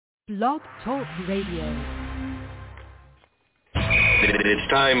Blog Talk Radio.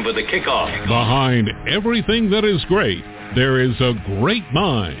 It's time for the kickoff. Behind everything that is great, there is a great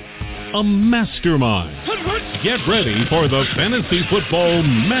mind, a mastermind. Get ready for the Fantasy Football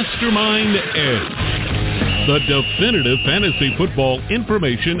Mastermind Edge, the definitive fantasy football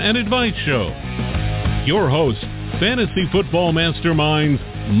information and advice show. Your host, Fantasy Football Mastermind's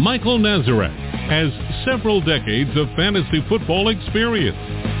Michael Nazarek, has several decades of fantasy football experience.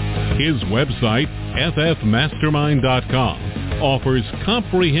 His website, ffmastermind.com, offers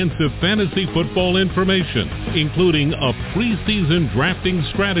comprehensive fantasy football information, including a preseason drafting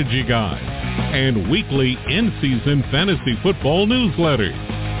strategy guide and weekly in-season fantasy football newsletters.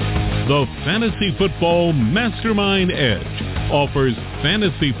 The Fantasy Football Mastermind Edge offers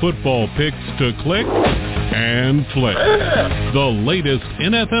fantasy football picks to click and flick, the latest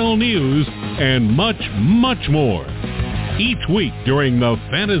NFL news, and much, much more, each week during the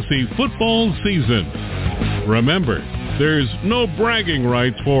fantasy football season. Remember, there's no bragging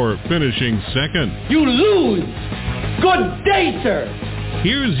rights for finishing second. You lose! Good day, sir!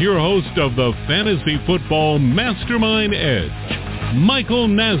 Here's your host of the Fantasy Football Mastermind Edge, Michael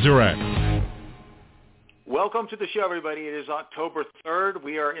Nazarek. Welcome to the show, everybody. It is October 3rd.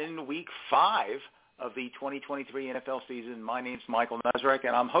 We are in Week 5 of the 2023 NFL season. My name's Michael Nazarek,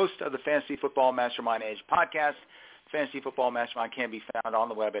 and I'm host of the Fantasy Football Mastermind Edge podcast. Fantasy Football Mastermind can be found on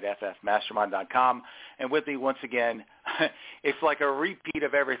the web at ffmastermind.com. And with me, once again, it's like a repeat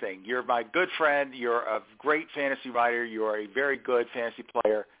of everything. You're my good friend. You're a great fantasy writer. You're a very good fantasy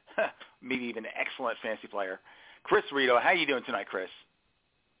player, maybe even an excellent fantasy player. Chris Rito, how you doing tonight, Chris?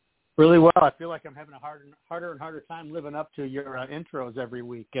 Really well. I feel like I'm having a harder and harder time living up to your intros every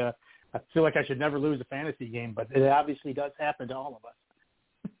week. I feel like I should never lose a fantasy game, but it obviously does happen to all of us.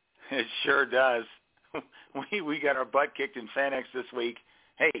 It sure does. We got our butt kicked in FanX this week.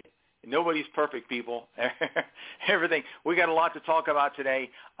 Hey, nobody's perfect, people. Everything. We got a lot to talk about today.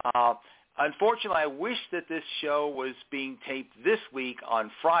 Unfortunately, I wish that this show was being taped this week on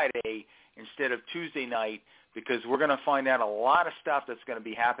Friday instead of Tuesday night, because we're going to find out a lot of stuff that's going to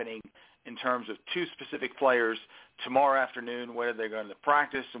be happening in terms of two specific players tomorrow afternoon, whether they're going to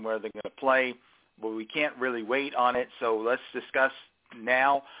practice and whether they're going to play. Well, we can't really wait on it, so let's discuss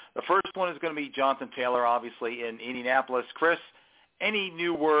now. The first one is going to be Jonathan Taylor, obviously, in Indianapolis. Chris, any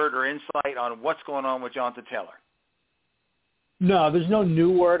new word or insight on what's going on with Jonathan Taylor? No, there's no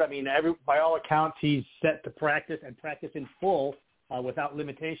new word. I mean, by all accounts, he's set to practice and practice in full without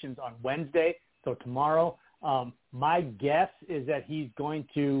limitations on Wednesday, so tomorrow. My guess is that he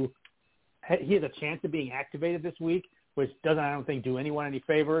has a chance of being activated this week, which doesn't, I don't think, do anyone any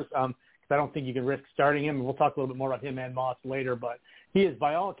favors. Because I don't think you can risk starting him. And we'll talk a little bit more about him and Moss later, but he is,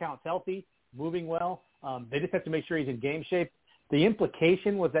 by all accounts, healthy, moving well. They just have to make sure he's in game shape. The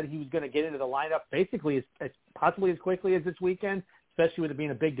implication was that he was going to get into the lineup basically as possibly as quickly as this weekend, especially with it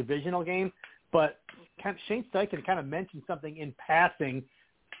being a big divisional game. But Shane Steichen kind of mentioned something in passing,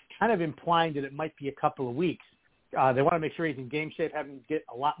 kind of implying that it might be a couple of weeks. They want to make sure he's in game shape, have him get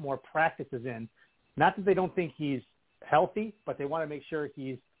a lot more practices in. Not that they don't think he's healthy, but they want to make sure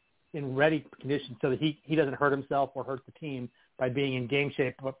he's in ready condition so that he doesn't hurt himself or hurt the team by being in game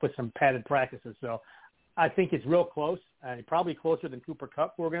shape with some padded practices. So I think it's real close, probably closer than Cooper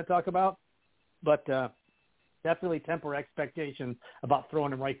Kupp, who we're going to talk about, but definitely temper expectations about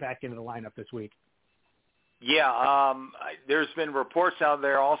throwing him right back into the lineup this week. Yeah, there's been reports out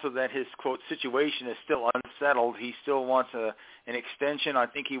there also that his, quote, situation is still unsettled. He still wants an extension. I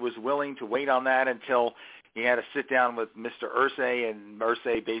think he was willing to wait on that until he had to sit down with Mr. Irsay, and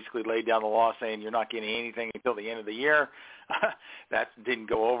Irsay basically laid down the law saying you're not getting anything until the end of the year. That didn't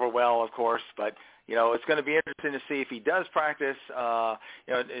go over well, of course, but, it's going to be interesting to see if he does practice.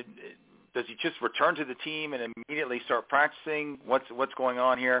 Does he just return to the team and immediately start practicing? What's going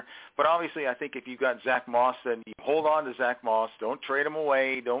on here? But obviously, I think if you've got Zach Moss, then you hold on to Zach Moss. Don't trade him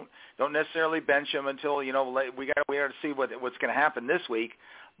away. Don't necessarily bench him until we got to see what's going to happen this week.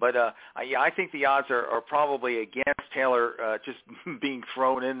 But I think the odds are probably against Taylor just being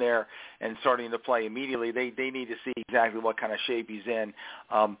thrown in there and starting to play immediately. They need to see exactly what kind of shape he's in.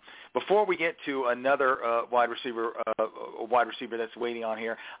 Before we get to another wide receiver that's waiting on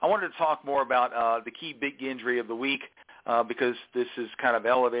here, I wanted to talk more about the key big injury of the week. Because this has kind of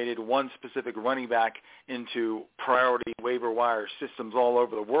elevated one specific running back into priority waiver wire systems all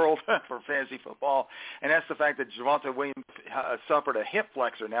over the world for fantasy football, and that's the fact that Javonte Williams suffered a hip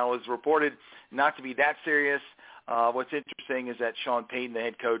flexor. Now, it's reported not to be that serious, What's interesting is that Sean Payton, the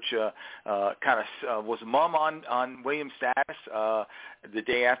head coach, was mum on Williams' status the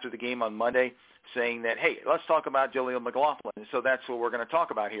day after the game on Monday, saying that, hey, let's talk about Jaleel McLaughlin. And so that's what we're going to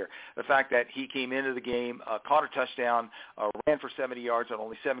talk about here. The fact that he came into the game, caught a touchdown, ran for 70 yards on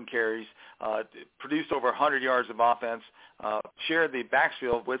only 7 carries, produced over 100 yards of offense, shared the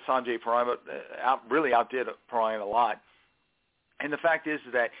backfield with Sanjay Perine, but really outdid Perine a lot. And the fact is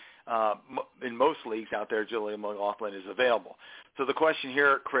that in most leagues out there, Jaleel McLaughlin is available. So the question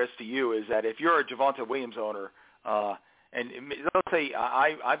here, Chris, to you is that if you're a Javonte Williams owner, and let's say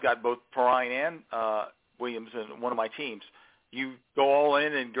I've got both Perine and Williams in one of my teams, you go all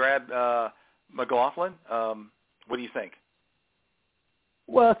in and grab McLaughlin. What do you think?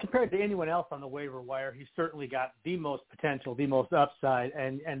 Well, compared to anyone else on the waiver wire, he's certainly got the most potential, the most upside,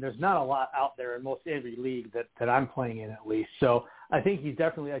 and there's not a lot out there in most every league that I'm playing in at least. So I think he's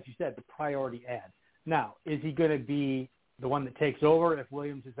definitely, as you said, the priority ad. Now, is he going to be the one that takes over if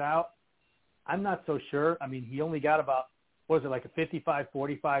Williams is out? I'm not so sure. I mean, he only got about, what was it, like a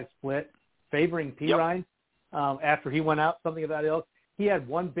 55-45 split favoring Perine after he went out, something of that ilk. He had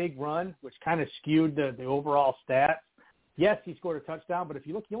one big run, which kind of skewed the overall stats. Yes, he scored a touchdown, but if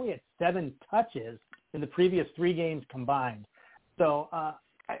you look, he only had 7 touches in the previous 3 games combined. So,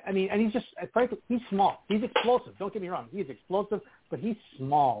 I mean, and he's just, frankly, he's small. He's explosive. Don't get me wrong. He's explosive, but he's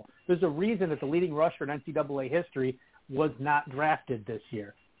small. There's a reason that the leading rusher in NCAA history was not drafted this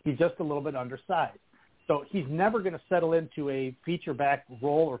year. He's just a little bit undersized. So he's never going to settle into a feature back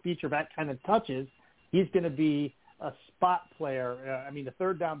role or feature back kind of touches. He's going to be a spot player. I mean, the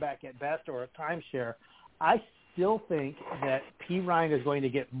third down back at best or a timeshare. I still think that Perine is going to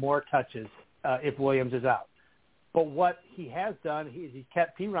get more touches if Williams is out. But what he has done, he's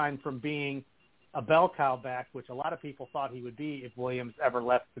kept Perine from being a bell cow back, which a lot of people thought he would be if Williams ever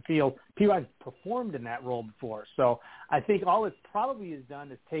left the field. Perine performed in that role before. So I think all it probably has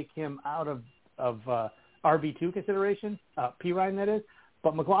done is take him out of RB2 consideration, Perine that is.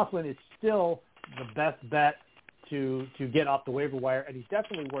 But McLaughlin is still the best bet to get off the waiver wire, and he's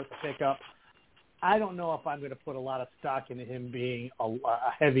definitely worth a pickup. I don't know if I'm going to put a lot of stock into him being a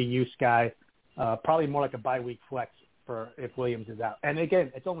heavy use guy, probably more like a bye-week flex for if Williams is out. And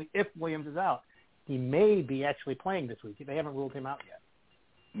again, it's only if Williams is out. He may be actually playing this week. They haven't ruled him out yet.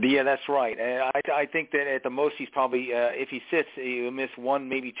 Yeah, that's right. And I think that at the most he's probably, if he sits, he'll miss 1,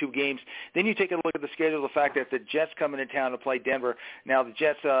 maybe 2 games. Then you take a look at the schedule, the fact that the Jets come into town to play Denver. Now, the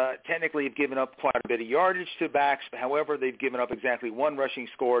Jets technically have given up quite a bit of yardage to backs. However, they've given up exactly 1 rushing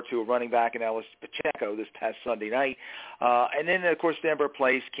score to a running back in Ellis Pacheco this past Sunday night. And then, of course, Denver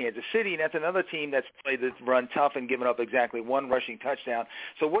plays Kansas City, and that's another team that's played this run tough and given up exactly 1 rushing touchdown.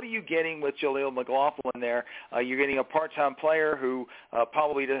 So what are you getting with Jaleel McLaughlin there? You're getting a part-time player who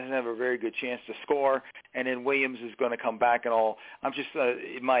probably doesn't have a very good chance to score, and then Williams is going to come back and all. I'm just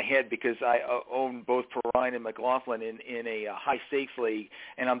in my head because I own both Perine and McLaughlin in a high-stakes league,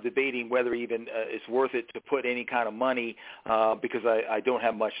 and I'm debating whether even it's worth it to put any kind of money because I don't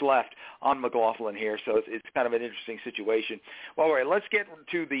have much left on McLaughlin here, so it's kind of an interesting situation. Well, all right, let's get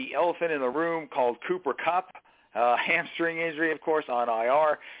to the elephant in the room called Cooper Kupp. Hamstring injury, of course, on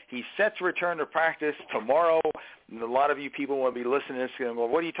IR. He's set to return to practice tomorrow. And a lot of you people will be listening to this and go,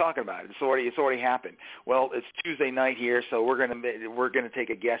 what are you talking about? It's already happened. Well, it's Tuesday night here, so we're gonna take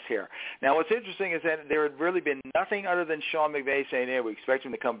a guess here. Now, what's interesting is that there had really been nothing other than Sean McVay saying, hey, we expect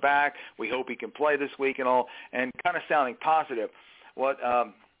him to come back. We hope he can play this week and all, and kind of sounding positive.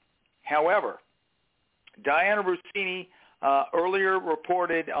 However, Diana Russini earlier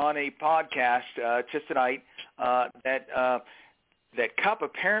reported on a podcast just tonight that Kupp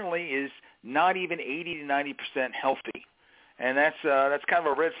apparently is not even 80 to 90% healthy, and that's kind of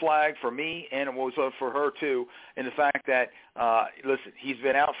a red flag for me, and it was for her too. In the fact that listen, he's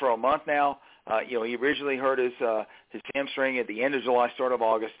been out for a month now. He originally hurt his hamstring at the end of July, start of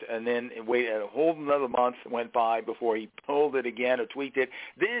August, and then waited a whole another month went by before he pulled it again or tweaked it.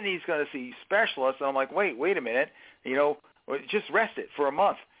 Then he's going to see specialists, and I'm like, wait a minute, just rest it for a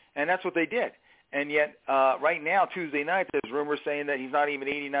month, and that's what they did. And yet, right now, Tuesday night, there's rumors saying that he's not even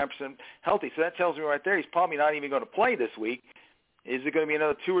 89% healthy. So that tells me right there he's probably not even going to play this week. Is it going to be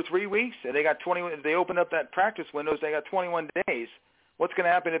another 2 or 3 weeks? And they got 20. They opened up that practice windows. They got 21 days. What's going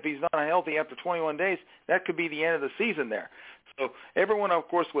to happen if he's not healthy after 21 days? That could be the end of the season there. So everyone, of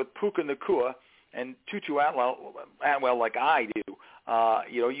course, with Puka Nacua and Tutu Atwell like I do,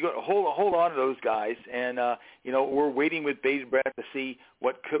 you got to hold on to those guys, and we're waiting with bated breath to see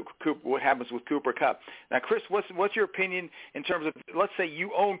what happens with Cooper Kupp. Now, Chris, what's your opinion in terms of, let's say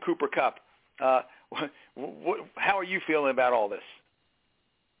you own Cooper Kupp? How are you feeling about all this?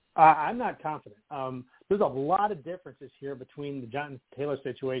 I'm not confident. There's a lot of differences here between the Jonathan Taylor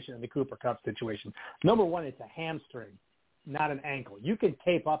situation and the Cooper Kupp situation. Number one, it's a hamstring, not an ankle. You can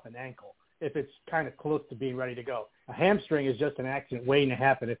tape up an ankle if it's kind of close to being ready to go. A hamstring is just an accident waiting to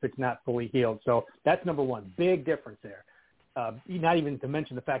happen if it's not fully healed. So that's number one. Big difference there. Not even to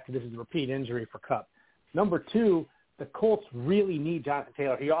mention the fact that this is a repeat injury for Kupp. Number two, the Colts really need Jonathan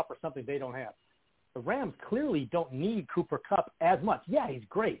Taylor. He offers something they don't have. The Rams clearly don't need Cooper Kupp as much. Yeah, he's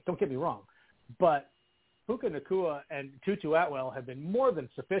great. Don't get me wrong. But Puka Nacua and Tutu Atwell have been more than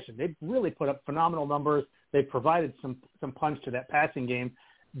sufficient. They've really put up phenomenal numbers. They've provided some punch to that passing game.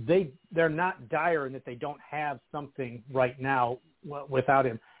 They're not dire in that they don't have something right now without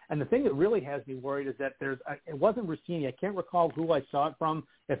him. And the thing that really has me worried is that it wasn't Rossini. I can't recall who I saw it from,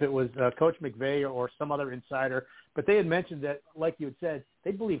 if it was Coach McVay or some other insider, but they had mentioned that, like you had said,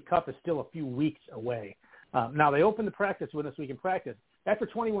 they believe Kupp is still a few weeks away. Now, they opened the practice with us. We can practice. After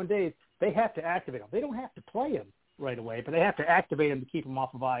 21 days, they have to activate him. They don't have to play him right away, but they have to activate him to keep him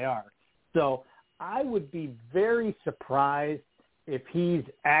off of IR. So I would be very surprised if he's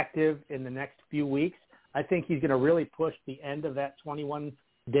active in the next few weeks. I think he's going to really push the end of that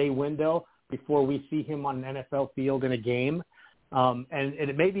 21-day window before we see him on an NFL field in a game. And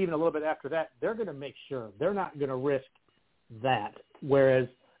it may be even a little bit after that. They're going to make sure. They're not going to risk that. Whereas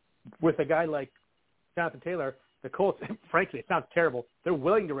with a guy like Jonathan Taylor, the Colts, frankly, it sounds terrible. They're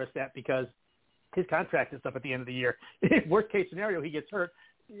willing to risk that because his contract is up at the end of the year. Worst case scenario, he gets hurt.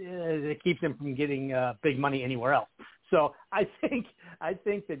 It keeps him from getting big money anywhere else. So I think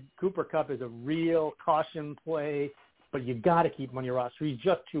that Cooper Kupp is a real caution play, but you've got to keep him on your roster. He's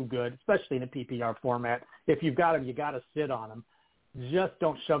just too good, especially in a PPR format. If you've got him, you got to sit on him. Just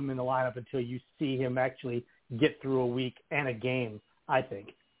don't shove him in the lineup until you see him actually get through a week and a game, I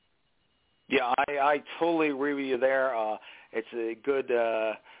think. Yeah, I totally agree with you there. It's a good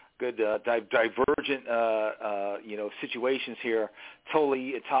divergent, situations here.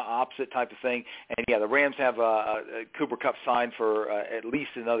 Totally opposite type of thing. And yeah, the Rams have Cooper Kupp signed for at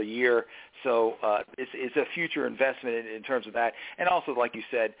least another year. So it's a future investment in terms of that. And also, like you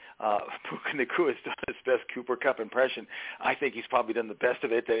said, Puka Nacua has done his best Cooper Kupp impression. I think he's probably done the best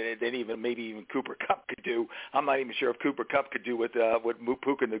of it than even Cooper Kupp could do. I'm not even sure if Cooper Kupp could do what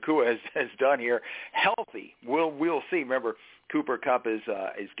Puka Nacua has done here. Healthy, we'll see. Remember, Cooper Kupp is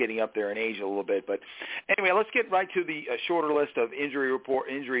getting up there in age a little bit. But anyway, let's get right to the shorter list of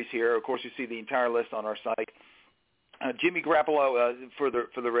injuries here. Of course, you see the entire list on our site. Jimmy Garoppolo for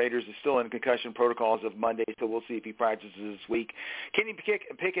the Raiders is still in concussion protocols of Monday, so we'll see if he practices this week. Kenny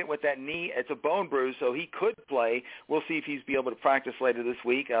Pickett with that knee, it's a bone bruise, so he could play. We'll see if he's be able to practice later this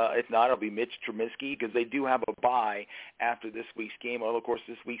week. If not, it'll be Mitch Trubisky because they do have a bye after this week's game. Well, of course,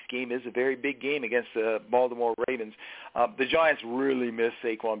 this week's game is a very big game against the Baltimore Ravens. The Giants really miss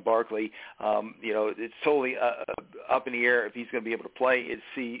Saquon Barkley. It's totally up in the air if he's going to be able to play.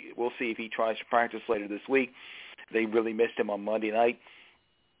 We'll see if he tries to practice later this week. They really missed him on Monday night.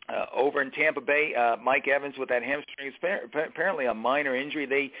 Over in Tampa Bay, Mike Evans with that hamstring, apparently a minor injury.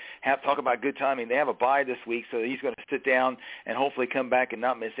 They talk about good timing. They have a bye this week, so he's going to sit down and hopefully come back and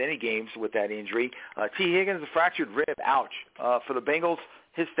not miss any games with that injury. T. Higgins, a fractured rib, ouch. For the Bengals,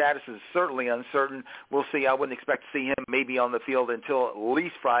 his status is certainly uncertain. We'll see. I wouldn't expect to see him maybe on the field until at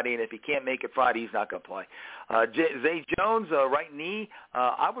least Friday, and if he can't make it Friday, he's not going to play. Zay Jones, right knee,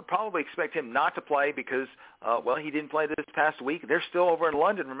 I would probably expect him not to play because, he didn't play this past week. They're still over in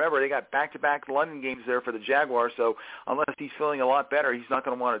London. Remember, they got back-to-back London games there for the Jaguars, so unless he's feeling a lot better, he's not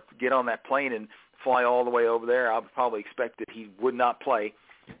going to want to get on that plane and fly all the way over there. I would probably expect that he would not play.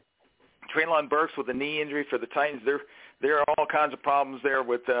 Treylon Burks with a knee injury for the Titans. There are all kinds of problems there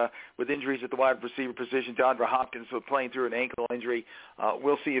with injuries at the wide receiver position. DeAndre Hopkins was playing through an ankle injury.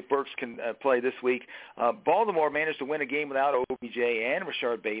 We'll see if Burks can play this week. Baltimore managed to win a game without OBJ and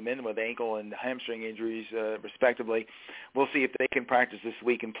Rashard Bateman with ankle and hamstring injuries, respectively. We'll see if they can practice this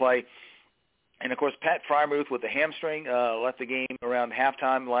week and play. And, of course, Pat Freiermuth with the hamstring left the game around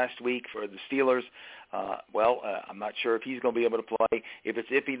halftime last week for the Steelers. I'm not sure if he's going to be able to play. If it's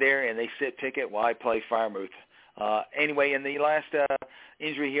iffy there and they sit Pickett, why play Freiermuth? Anyway, and the last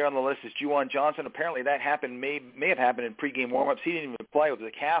injury here on the list is Juwan Johnson. Apparently that may have happened in pregame warmups. He didn't even play. It was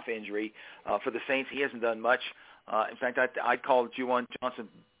a calf injury for the Saints. He hasn't done much. In fact, I'd call Juwan Johnson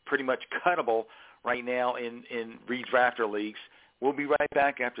pretty much cuttable right now in redrafter leagues. We'll be right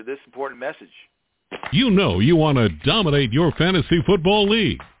back after this important message. You know you want to dominate your fantasy football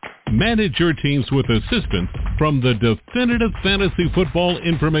league. Manage your teams with assistance from the definitive fantasy football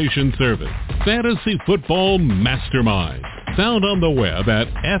information service, Fantasy Football Mastermind. Found on the web at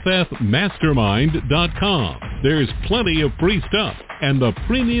ffmastermind.com. There's plenty of free stuff, and the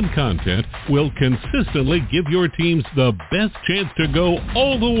premium content will consistently give your teams the best chance to go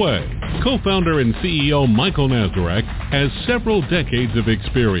all the way. Co-founder and CEO Michael Nazarek has several decades of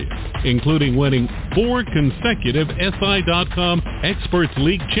experience, including winning 4 consecutive SI.com Experts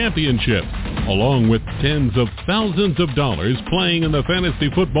League championships, along with tens of thousands of dollars playing in the Fantasy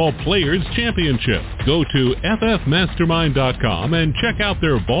Football Players Championship. Go to ffmastermind.com and check out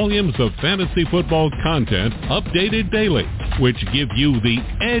their volumes of fantasy football content updated daily, which give you the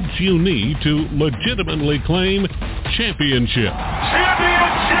edge you need to legitimately claim championship.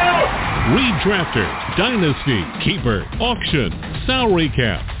 Redrafter, Dynasty, Keeper, Auction, Salary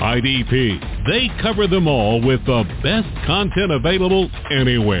Cap, IDP. They cover them all with the best content available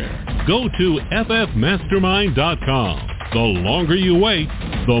anywhere. Go to ffmastermind.com. The longer you wait,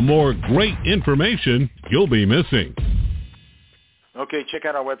 the more great information you'll be missing. Okay, check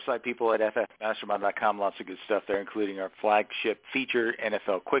out our website, people, at ffmastermind.com. Lots of good stuff there, including our flagship feature,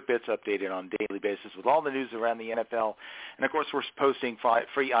 NFL Quick Bits, updated on a daily basis with all the news around the NFL. And, of course, we're posting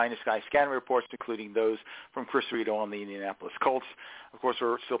free Eye in the Sky scanner reports, including those from Chris Rito on the Indianapolis Colts. Of course,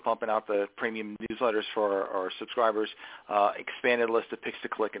 we're still pumping out the premium newsletters for our subscribers, expanded list of picks to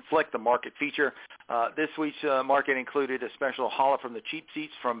click and flick, the market feature. This week's market included a special Holler from the Cheap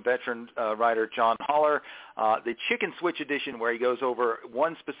Seats from veteran writer John Holler, the Chicken Switch edition where he goes over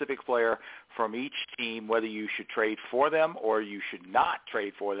one specific player from each team, whether you should trade for them or you should not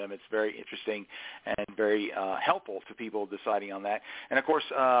trade for them. It's very interesting and very helpful to people deciding on that. And, of course,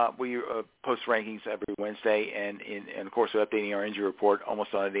 we post rankings every Wednesday, and of course, we're updating our injury report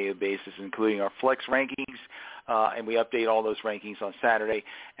almost on a daily basis, including our flex rankings, and we update all those rankings on Saturday.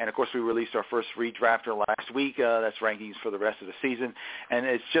 And, of course, we released our first redrafter last week. That's rankings for the rest of the season. And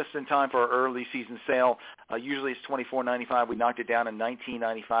it's just in time for our early season sale. Usually it's $24.95. We knocked it down to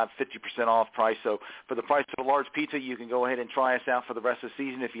 $19.95, 50% off price. So for the price of a large pizza, you can go ahead and try us out for the rest of the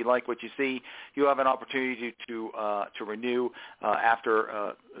season. If you like what you see, you have an opportunity to renew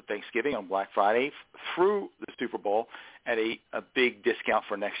after Thanksgiving on Black Friday through the Super Bowl at a big discount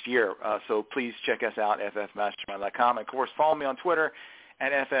for next year. So please check us out, ffmastermind.com. And, of course, follow me on Twitter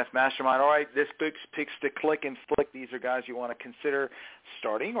at ffmastermind. All right, this picks to click and flick. These are guys you want to consider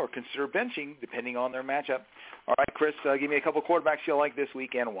starting or consider benching, depending on their matchup. All right, Chris, give me a couple quarterbacks you'll like this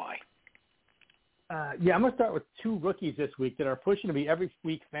week and why. I'm going to start with 2 rookies this week that are pushing to be every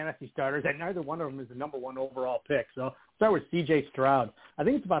week fantasy starters, and neither one of them is the number 1 overall pick. So I'll start with C.J. Stroud. I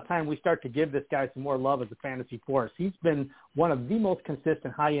think it's about time we start to give this guy some more love as a fantasy force. He's been one of the most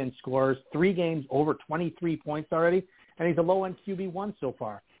consistent high-end scorers, 3 games over 23 points already, and he's a low-end QB1 so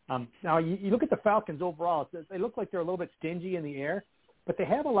far. Now, you look at the Falcons overall, they look like they're a little bit stingy in the air, but they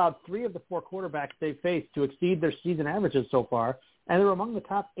have allowed 3 of the 4 quarterbacks they've faced to exceed their season averages so far, and they're among the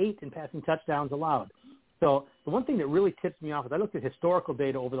top 8 in passing touchdowns allowed. So the one thing that really tips me off is I looked at historical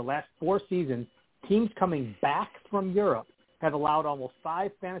data over the last 4 seasons. Teams coming back from Europe have allowed almost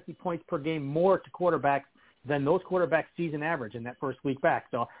 5 fantasy points per game more to quarterbacks than those quarterbacks' season average in that first week back.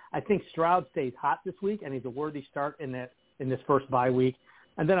 So I think Stroud stays hot this week, and he's a worthy start in this first bye week.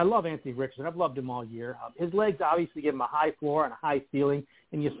 And then I love Anthony Richardson. I've loved him all year. His legs obviously give him a high floor and a high ceiling,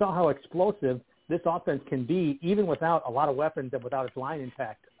 and you saw how explosive this offense can be even without a lot of weapons and without its line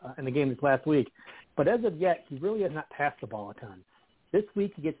intact in the game this last week. But as of yet, he really has not passed the ball a ton. This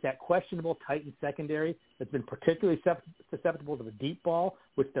week he gets that questionable Titan secondary that's been particularly susceptible to the deep ball,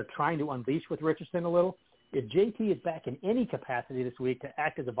 which they're trying to unleash with Richardson a little. If JT is back in any capacity this week to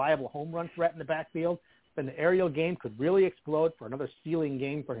act as a viable home run threat in the backfield, then the aerial game could really explode for another ceiling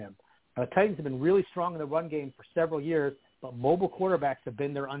game for him. Now, the Titans have been really strong in the run game for several years, but mobile quarterbacks have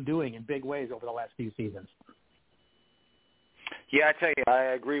been their undoing in big ways over the last few seasons. Yeah, I tell you, I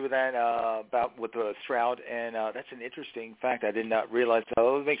agree with that about with Stroud, and that's an interesting fact. I did not realize.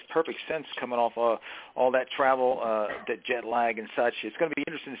 It makes perfect sense coming off all that travel, that jet lag and such. It's going to be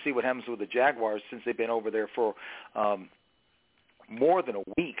interesting to see what happens with the Jaguars since they've been over there for more than a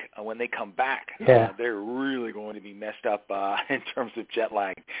week. When they come back, they're really going to be messed up in terms of jet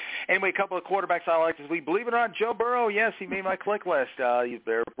lag. Anyway, a couple of quarterbacks I like this week. Believe it or not, Joe Burrow, yes, he made my click list.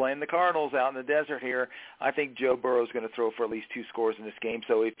 They're playing the Cardinals out in the desert here. I think Joe Burrow is going to throw for at least 2 scores in this game.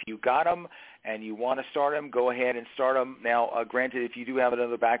 So if you got him and you want to start him, go ahead and start him. Now, granted, if you do have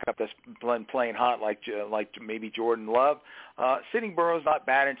another backup that's playing hot like maybe Jordan Love, sitting Burrow is not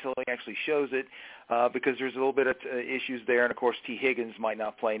bad until he actually shows it. Because there's a little bit of issues there. And, of course, T. Higgins might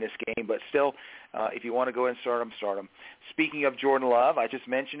not play in this game. But still, if you want to go and start him, start him. Speaking of Jordan Love, I just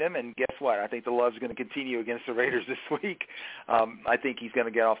mentioned him, and guess what? I think the Love's going to continue against the Raiders this week. I think he's going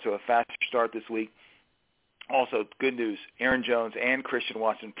to get off to a faster start this week. Also, good news, Aaron Jones and Christian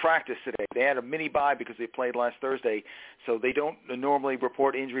Watson practiced today. They had a mini bye because they played last Thursday, so they don't normally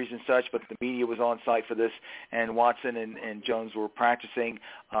report injuries and such, but the media was on site for this, and Watson and Jones were practicing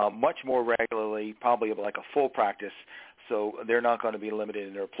much more regularly, probably like a full practice. So they're not going to be limited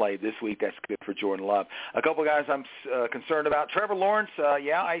in their play this week. That's good for Jordan Love. A couple of guys I'm concerned about. Trevor Lawrence,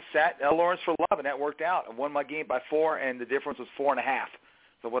 I sat Lawrence for Love, and that worked out. I won my game by 4, and the difference was 4.5.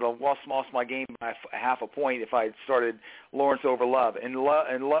 So I would have lost my game by half a point if I had started Lawrence over Love. And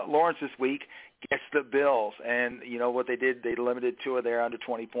Lawrence this week gets the Bills. And you know what they did? They limited 2 of their under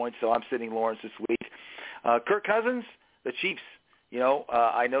 20 points, so I'm sitting Lawrence this week. Kirk Cousins, the Chiefs.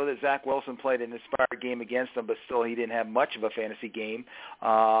 I know that Zach Wilson played an inspired game against them, but still he didn't have much of a fantasy game.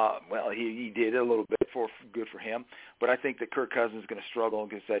 He did a little bit good for him. But I think that Kirk Cousins is going to struggle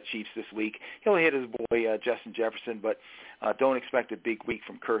against that Chiefs this week. He'll hit his boy Justin Jefferson, but don't expect a big week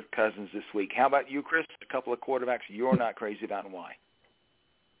from Kirk Cousins this week. How about you, Chris? A couple of quarterbacks you're not crazy about, and why?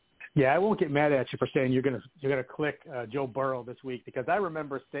 Yeah, I won't get mad at you for saying you're gonna click Joe Burrow this week, because I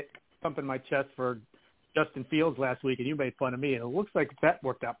remember thumping my chest for Justin Fields last week, and you made fun of me, and it looks like that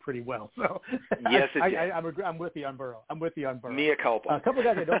worked out pretty well. So yes, it did. I'm with you on Burrow. Mea culpa. A couple of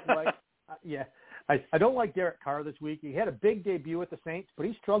guys I don't like. I don't like Derek Carr this week. He had a big debut with the Saints, but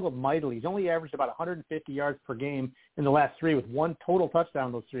he struggled mightily. He's only averaged about 150 yards per game in the last 3 with 1 total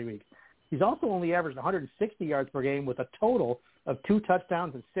touchdown those 3 weeks. He's also only averaged 160 yards per game with a total of 2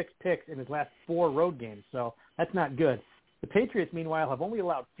 touchdowns and 6 picks in his last 4 road games. So that's not good. The Patriots, meanwhile, have only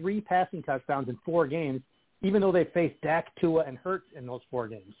allowed 3 passing touchdowns in 4 games, even though they faced Dak, Tua, and Hurts in those 4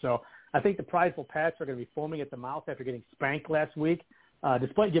 games. So I think the prideful Pats are going to be foaming at the mouth after getting spanked last week,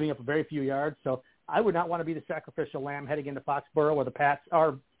 despite giving up a very few yards. So I would not want to be the sacrificial lamb heading into Foxborough, where the Pats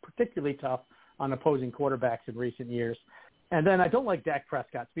are particularly tough on opposing quarterbacks in recent years. And then I don't like Dak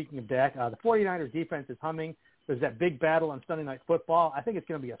Prescott. Speaking of Dak, the 49ers defense is humming. There's that big battle on Sunday Night Football. I think it's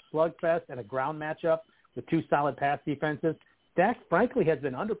going to be a slugfest and a ground matchup with 2 solid pass defenses. Dak, frankly, has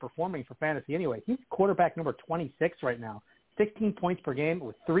been underperforming for fantasy anyway. He's quarterback number 26 right now, 16 points per game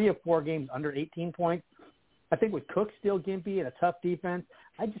with 3 of 4 games under 18 points. I think with Cook still gimpy and a tough defense,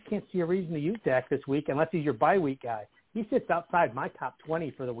 I just can't see a reason to use Dak this week unless he's your bye week guy. He sits outside my top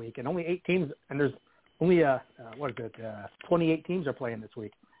 20 for the week, and only 8 teams, and there's only 28 teams are playing this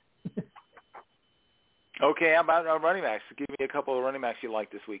week. Okay, how about running backs? Give me a couple of running backs you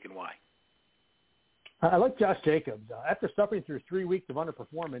like this week and why. I like Josh Jacobs. After suffering through 3 weeks of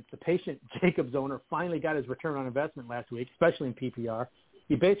underperformance, the patient Jacobs owner finally got his return on investment last week, especially in PPR.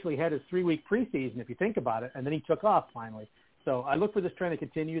 He basically had his 3-week preseason, if you think about it, and then he took off finally. So I look for this trend to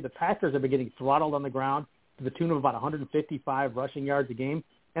continue. The Packers have been getting throttled on the ground to the tune of about 155 rushing yards a game,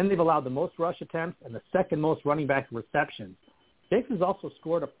 and they've allowed the most rush attempts and the second most running back receptions. Jacobs also has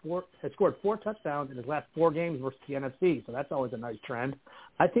scored 4 touchdowns in his last 4 games versus the NFC, so that's always a nice trend.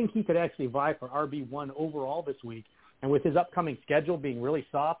 I think he could actually vie for RB1 overall this week, and with his upcoming schedule being really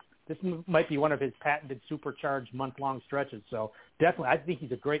soft, this might be one of his patented supercharged month-long stretches. So definitely, I think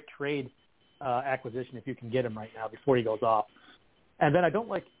he's a great trade acquisition if you can get him right now before he goes off. And then I do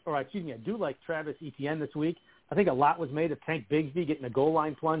like Travis Etienne this week. I think a lot was made of Tank Bigsby getting a goal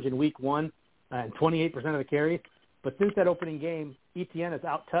line plunge in week 1 and 28% of the carries. But since that opening game, Etienne has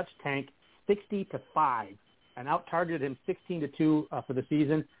out-touched Tank 60-5 and out-targeted him 16-2 for the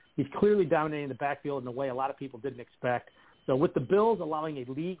season. He's clearly dominating the backfield in a way a lot of people didn't expect. So with the Bills allowing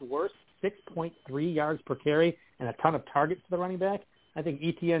a league-worst 6.3 yards per carry and a ton of targets to the running back, I think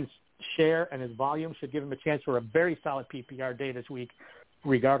Etienne's share and his volume should give him a chance for a very solid PPR day this week,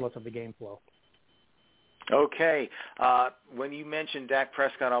 regardless of the game flow. Okay. When you mentioned Dak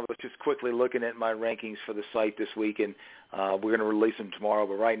Prescott, I was just quickly looking at my rankings for the site this week, and we're going to release them tomorrow.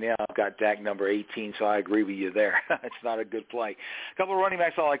 But right now I've got Dak number 18, so I agree with you there. It's not a good play. A couple of running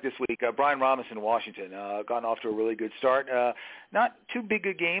backs I like this week. Brian Robinson, Washington, gotten off to a really good start. Not too big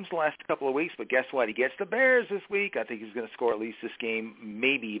good games the last couple of weeks, but guess what? He gets the Bears this week. I think he's going to score at least this game,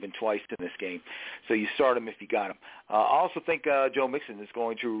 maybe even twice in this game. So you start him if you got him. I also think Joe Mixon is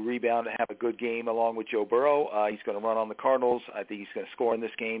going to rebound and have a good game along with Joe Burrow. He's going to run on the Cardinals. I think he's going to score in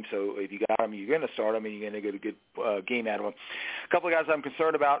this game. So if you got him, you're going to start him, and you're going to get a good game out of him. A couple of guys I'm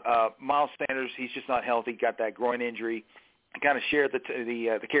concerned about. Miles Sanders, he's just not healthy. Got that groin injury. I kind of shared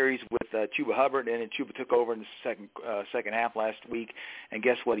the carries with Chuba Hubbard, and then Chuba took over in the second half last week. And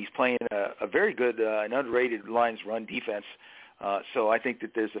guess what? He's playing a very good and underrated Lions run defense. So I think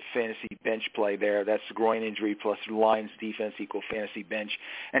that there's a fantasy bench play there. That's the groin injury plus Lions defense equal fantasy bench.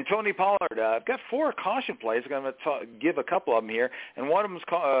 And Tony Pollard, I've got 4 caution plays. I'm going to give a couple of them here. And one of them is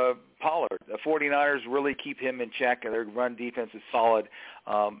Pollard. The 49ers really keep him in check, and their run defense is solid.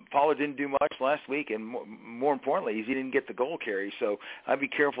 Pollard didn't do much last week, and more importantly, he didn't get the goal carry. So I'd be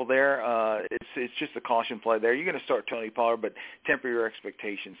careful there. It's just a caution play there. You're going to start Tony Pollard, but temper your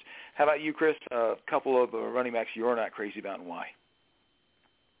expectations. How about you, Chris? A couple of running backs you're not crazy about, and why?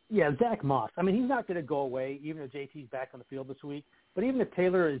 Yeah, Zach Moss. I mean, he's not going to go away, even if JT's back on the field this week. But even if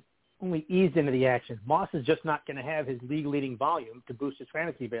Taylor is only eased into the action, Moss is just not going to have his league-leading volume to boost his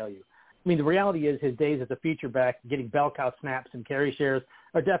fantasy value. I mean, the reality is his days as a feature back, getting bell cow snaps and carry shares,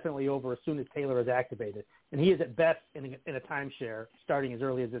 are definitely over as soon as Taylor is activated. And he is at best in a timeshare starting as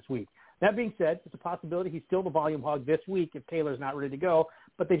early as this week. That being said, it's a possibility he's still the volume hog this week if Taylor's not ready to go,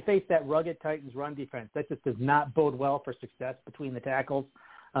 but they face that rugged Titans run defense. That just does not bode well for success between the tackles.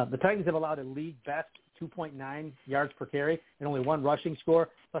 The Titans have allowed a league-best 2.9 yards per carry and only 1 rushing score.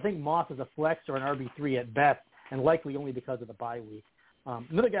 So I think Moss is a flex or an RB3 at best, and likely only because of the bye week.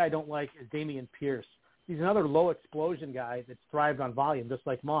 Another guy I don't like is Dameon Pierce. He's another low-explosion guy that's thrived on volume, just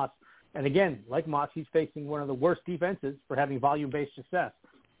like Moss. And again, like Moss, he's facing one of the worst defenses for having volume-based success.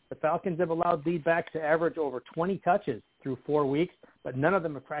 The Falcons have allowed lead backs to average over 20 touches through 4 weeks, but none of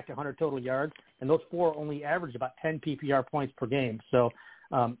them have cracked 100 total yards, and those 4 only average about 10 PPR points per game. So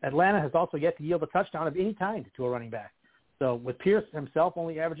Atlanta has also yet to yield a touchdown of any kind to a running back. So with Pierce himself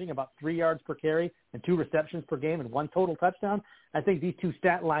only averaging about 3 yards per carry and 2 receptions per game and 1 total touchdown, I think these 2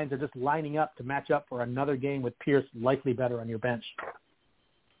 stat lines are just lining up to match up for another game with Pierce likely better on your bench.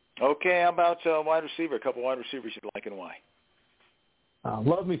 Okay, how about wide receiver? A couple wide receivers you'd like and why?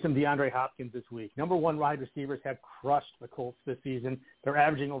 Love me some DeAndre Hopkins this week. Number 1 wide receivers have crushed the Colts this season. They're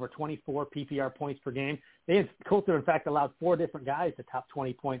averaging over 24 PPR points per game. The Colts have, in fact, allowed 4 different guys to top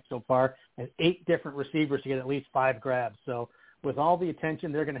 20 points so far and 8 different receivers to get at least 5 grabs. So with all the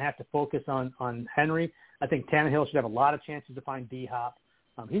attention, they're going to have to focus on Henry. I think Tannehill should have a lot of chances to find D-Hop.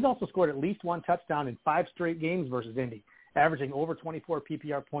 He's also scored at least 1 touchdown in 5 straight games versus Indy, averaging over 24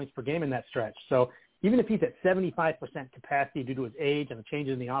 PPR points per game in that stretch. So even if he's at 75% capacity due to his age and the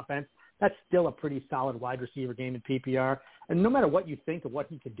changes in the offense, that's still a pretty solid wide receiver game in PPR. And no matter what you think of what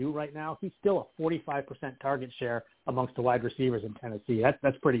he could do right now, he's still a 45% target share amongst the wide receivers in Tennessee.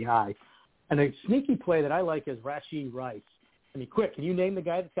 That's pretty high. And a sneaky play that I like is Rashee Rice. I mean, quick, can you name the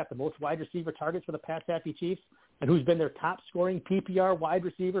guy that's got the most wide receiver targets for the Pat-Happy Chiefs and who's been their top-scoring PPR wide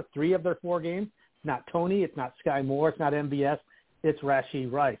receiver 3 of their 4 games? It's not Tony. It's not Sky Moore. It's not MVS. It's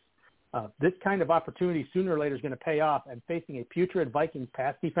Rashee Rice. This kind of opportunity sooner or later is going to pay off, and facing a putrid Vikings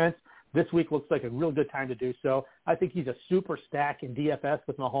pass defense this week looks like a real good time to do so. I think he's a super stack in DFS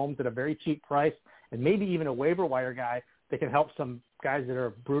with Mahomes at a very cheap price, and maybe even a waiver wire guy that can help some guys that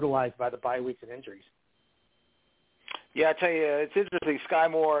are brutalized by the bye weeks and injuries. Yeah, I tell you, it's interesting. Sky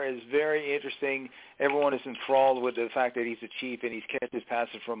Moore is very interesting. Everyone is enthralled with the fact that he's a Chief and he's catches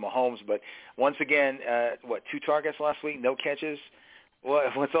passes from Mahomes. But once again, 2 targets last week, no catches?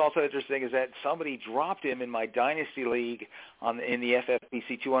 What's also interesting is that somebody dropped him in my Dynasty League in the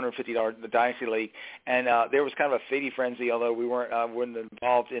FFPC $250 the Dynasty League, and there was kind of a fitty frenzy, although we weren't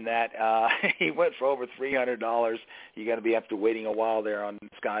involved in that. He went for over $300. You got to be after waiting a while there on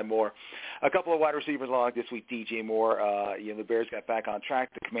Sky Moore. A couple of wide receivers like this week, DJ Moore. The Bears got back on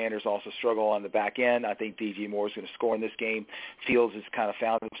track. The Commanders also struggle on the back end. I think DJ Moore is going to score in this game. Fields has kind of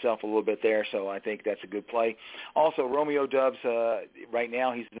found himself a little bit there, so I think that's a good play. Also, Romeo Doubs. Right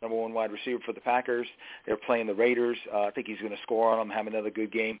now, he's the number 1 wide receiver for the Packers. They're playing the Raiders. I think he's going to score on them, have another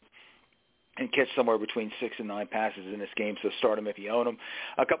good game, and catch somewhere between 6 and 9 passes in this game, so start him if you own him.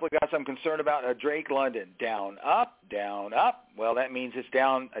 A couple of guys I'm concerned about. Drake London, down, up, down, up. Well, that means it's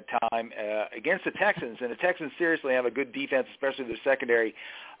down a time against the Texans, and the Texans seriously have a good defense, especially their secondary.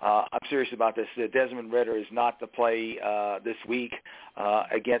 I'm serious about this. Desmond Ridder is not the play this week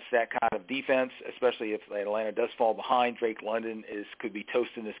against that kind of defense, especially if Atlanta does fall behind. Drake London could be toast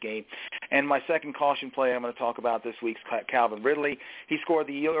in this game. And my second caution play I'm going to talk about this week's Calvin Ridley. He scored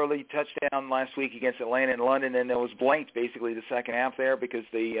the early touchdown last week against Atlanta and London, and it was blanked basically the second half there because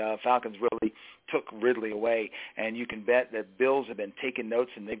the Falcons really took Ridley away. And you can bet that Bills have been taking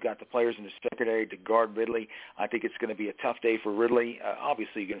notes, and they've got the players in the secondary to guard Ridley. I think it's going to be a tough day for Ridley.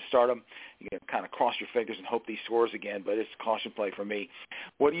 Obviously, you're going to start him. You're going to kind of cross your fingers and hope he scores again, but it's a caution play for me.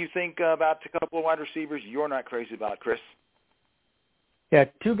 What do you think about a couple of wide receivers you're not crazy about, Chris? Yeah,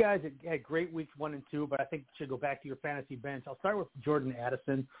 2 guys that had great weeks 1 and 2, but I think should go back to your fantasy bench. I'll start with Jordan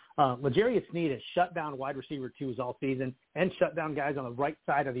Addison. L'Jarius Sneed has shut down wide receiver 2s all season and shut down guys on the right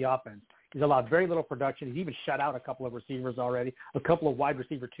side of the offense. He's allowed very little production. He's even shut out a couple of receivers already, a couple of wide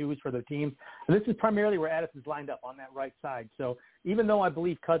receiver twos for their team. And this is primarily where Addison's lined up on that right side. So even though I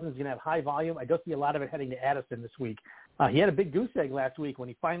believe Cousins is going to have high volume, I don't see a lot of it heading to Addison this week. He had a big goose egg last week when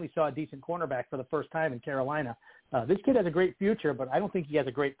he finally saw a decent cornerback for the first time in Carolina. This kid has a great future, but I don't think he has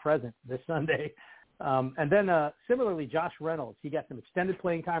a great present this Sunday. And then similarly, Josh Reynolds, he got some extended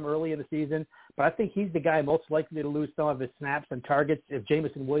playing time early in the season, but I think he's the guy most likely to lose some of his snaps and targets if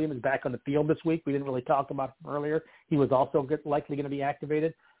Jamison Williams is back on the field this week. We didn't really talk about him earlier. He was also likely going to be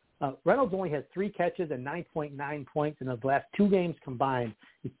activated. Reynolds only has 3 catches and 9.9 points in his last 2 games combined.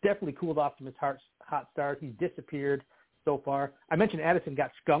 He's definitely cooled off from his hot start. He's disappeared so far. I mentioned Addison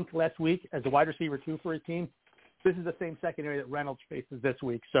got skunked last week as the wide receiver 2 for his team. This is the same secondary that Reynolds faces this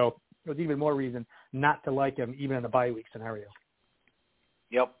week, so there's even more reason not to like him, even in a bye week scenario.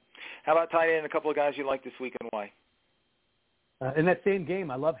 Yep. How about tight end? A couple of guys you like this week and why? In that same game,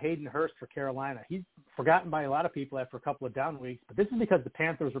 I love Hayden Hurst for Carolina. He's forgotten by a lot of people after a couple of down weeks, but this is because the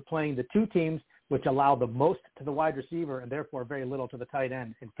Panthers were playing the 2 teams which allow the most to the wide receiver and therefore very little to the tight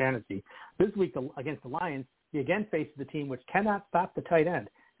end in fantasy. This week against the Lions, he again faces the team which cannot stop the tight end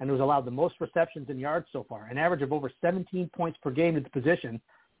and who's allowed the most receptions and yards so far, an average of over 17 points per game to the position,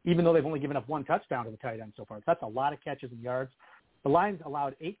 even though they've only given up 1 touchdown to the tight end so far. That's a lot of catches and yards. The Lions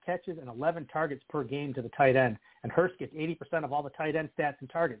allowed 8 catches and 11 targets per game to the tight end, and Hurst gets 80% of all the tight end stats and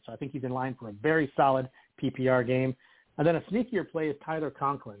targets, so I think he's in line for a very solid PPR game. And then a sneakier play is Tyler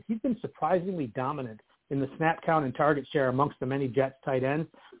Conklin. He's been surprisingly dominant in the snap count and target share amongst the many Jets tight ends,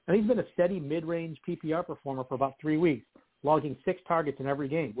 and he's been a steady mid-range PPR performer for about 3 weeks, logging 6 targets in every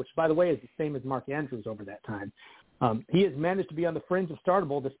game, which, by the way, is the same as Mark Andrews over that time. He has managed to be on the fringe of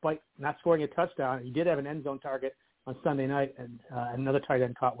startable despite not scoring a touchdown. He did have an end zone target on Sunday night, and another tight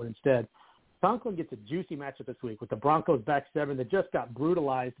end caught one instead. Conklin gets a juicy matchup this week with the Broncos back 7 that just got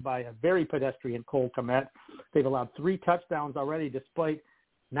brutalized by a very pedestrian Cole Kmet. They've allowed 3 touchdowns already despite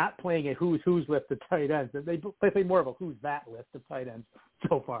not playing a who's list of tight ends. They play more of a who's that list of tight ends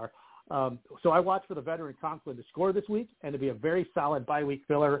so far. So I watch for the veteran Conklin to score this week and to be a very solid bye-week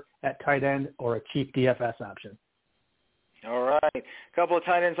filler at tight end or a cheap DFS option. All right. A couple of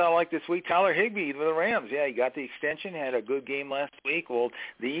tight ends I like this week. Tyler Higbee for the Rams. Yeah, he got the extension, had a good game last week. Well,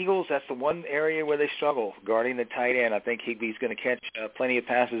 the Eagles, that's the one area where they struggle, guarding the tight end. I think Higbee's going to catch plenty of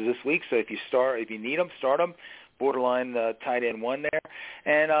passes this week, so if you need him, start him. Borderline tight end 1 there.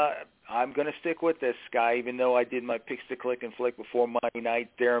 And I'm going to stick with this guy, even though I did my picks to click and flick before Monday night,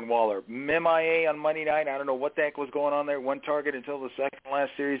 Darren Waller. MIA on Monday night. I don't know what the heck was going on there. 1 target until the second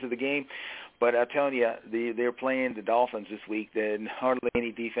last series of the game. But I'm telling you, they're playing the Dolphins this week. There's hardly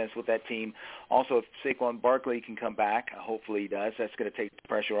any defense with that team. Also, if Saquon Barkley can come back, hopefully he does, that's going to take the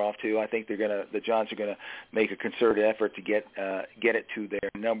pressure off too. I think the Giants are going to make a concerted effort to get it to their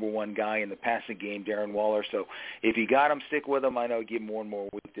number 1 guy in the passing game, Darren Waller. So if you got him, stick with him. I know he'll give more and more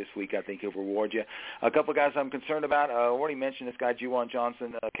week this week. I think he'll reward you. A couple of guys I'm concerned about. I already mentioned this guy, Juwan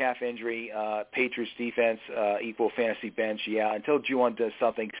Johnson, calf injury. Patriots defense equal fantasy bench. Yeah, until Juwan does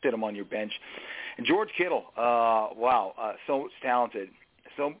something, sit him on your bench. And George Kittle, so talented.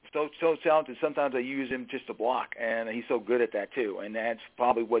 So talented. Sometimes I use him just to block, and he's so good at that too. And that's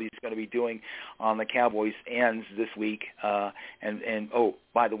probably what he's going to be doing on the Cowboys ends this week. And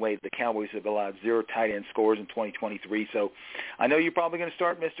by the way, the Cowboys have allowed 0 tight end scores in 2023. So I know you're probably going to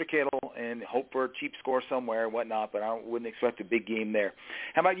start Mr. Kittle and hope for a cheap score somewhere and whatnot, but I wouldn't expect a big game there.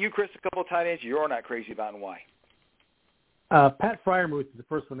 How about you, Chris? A couple of tight ends you're not crazy about, and why? Pat Freiermuth is the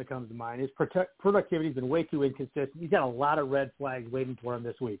first one that comes to mind. His productivity has been way too inconsistent. He's got a lot of red flags waiting for him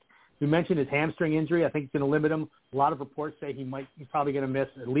this week. We mentioned his hamstring injury. I think it's going to limit him. A lot of reports say he's probably going to miss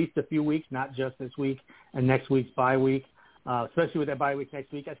at least a few weeks, not just this week and next week's bye week, especially with that bye week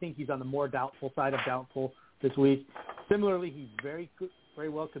next week. I think he's on the more doubtful side of doubtful this week. Similarly, he's very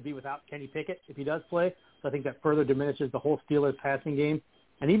well could be without Kenny Pickett if he does play. So I think that further diminishes the whole Steelers passing game.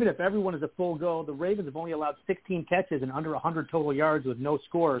 And even if everyone is a full go, the Ravens have only allowed 16 catches and under 100 total yards with no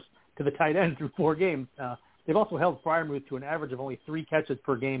scores to the tight end through 4 games. They've also held Freiermuth to an average of only 3 catches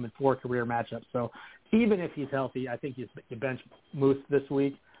per game in 4 career matchups. So even if he's healthy, I think you bench Muth this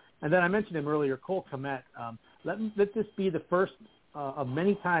week. And then I mentioned him earlier, Cole Kmet. Let this be the first of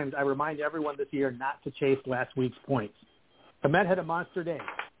many times I remind everyone this year not to chase last week's points. Kmet had a monster day.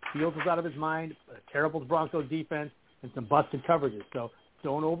 Fields was out of his mind, a terrible Broncos defense, and some busted coverages. So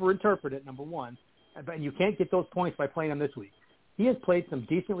don't overinterpret it, number 1. But you can't get those points by playing him this week. He has played some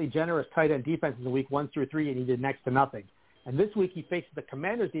decently generous tight end defenses in week 1 through 3, and he did next to nothing. And this week he faces the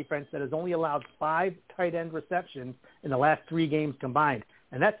Commanders defense that has only allowed 5 tight end receptions in the last 3 games combined.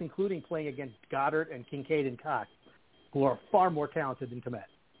 And that's including playing against Goddard and Kincaid and Cox, who are far more talented than Kmet.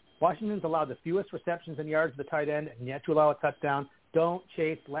 Washington's allowed the fewest receptions and yards to the tight end and yet to allow a touchdown. Don't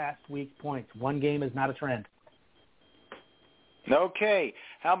chase last week's points. One game is not a trend. Okay.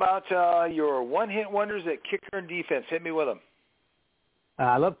 How about your one-hit wonders at kicker and defense? Hit me with them.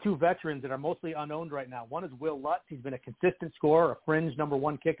 I love two veterans that are mostly unowned right now. One is Will Lutz. He's been a consistent scorer, a fringe number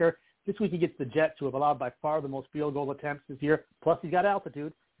one kicker. This week he gets the Jets, who have allowed by far the most field goal attempts this year. Plus he's got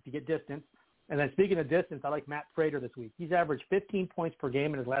altitude if you get distance. And then speaking of distance, I like Matt Prater this week. He's averaged 15 points per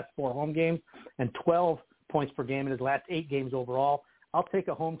game in his last 4 home games and 12 points per game in his last 8 games overall. I'll take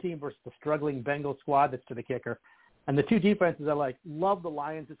a home team versus the struggling Bengals squad that's to the kicker. And the two defenses I like, love the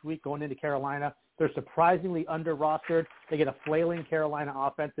Lions this week going into Carolina. They're surprisingly under-rostered. They get a flailing Carolina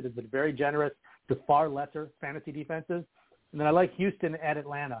offense that has been very generous to far lesser fantasy defenses. And then I like Houston at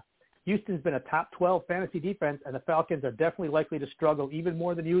Atlanta. Houston's been a top 12 fantasy defense, and the Falcons are definitely likely to struggle even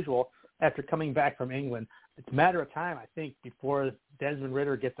more than usual after coming back from England. It's a matter of time, I think, before Desmond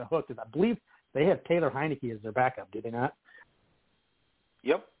Ridder gets a hook, because I believe they have Taylor Heineke as their backup, do they not?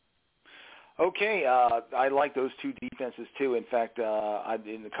 Yep. Okay, I like those two defenses too. In fact,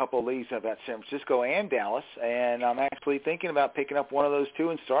 in a couple of leagues, I've got San Francisco and Dallas, and I'm actually thinking about picking up one of those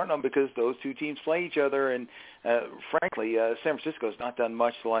two and starting them because those two teams play each other. And frankly, San Francisco's not done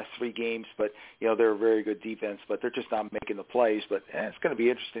much the last 3 games, but they're a very good defense, but they're just not making the plays. But it's going to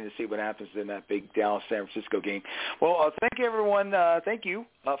be interesting to see what happens in that big Dallas-San Francisco game. Well, thank you, everyone. Thank you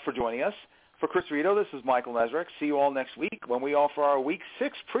for joining us. For Chris Rito, this is Michael Nazarek. See you all next week when we offer our Week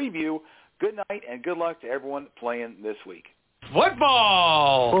 6 preview. Good night and good luck to everyone playing this week.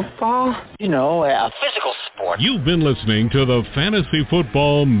 Football, a physical sport. You've been listening to the Fantasy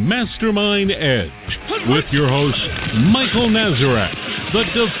Football Mastermind Edge with your host, Michael Nazarek, the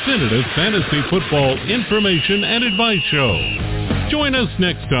definitive fantasy football information and advice show. Join us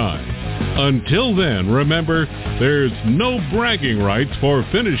next time. Until then, remember, there's no bragging rights for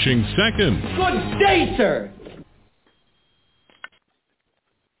finishing second. Good day, sir.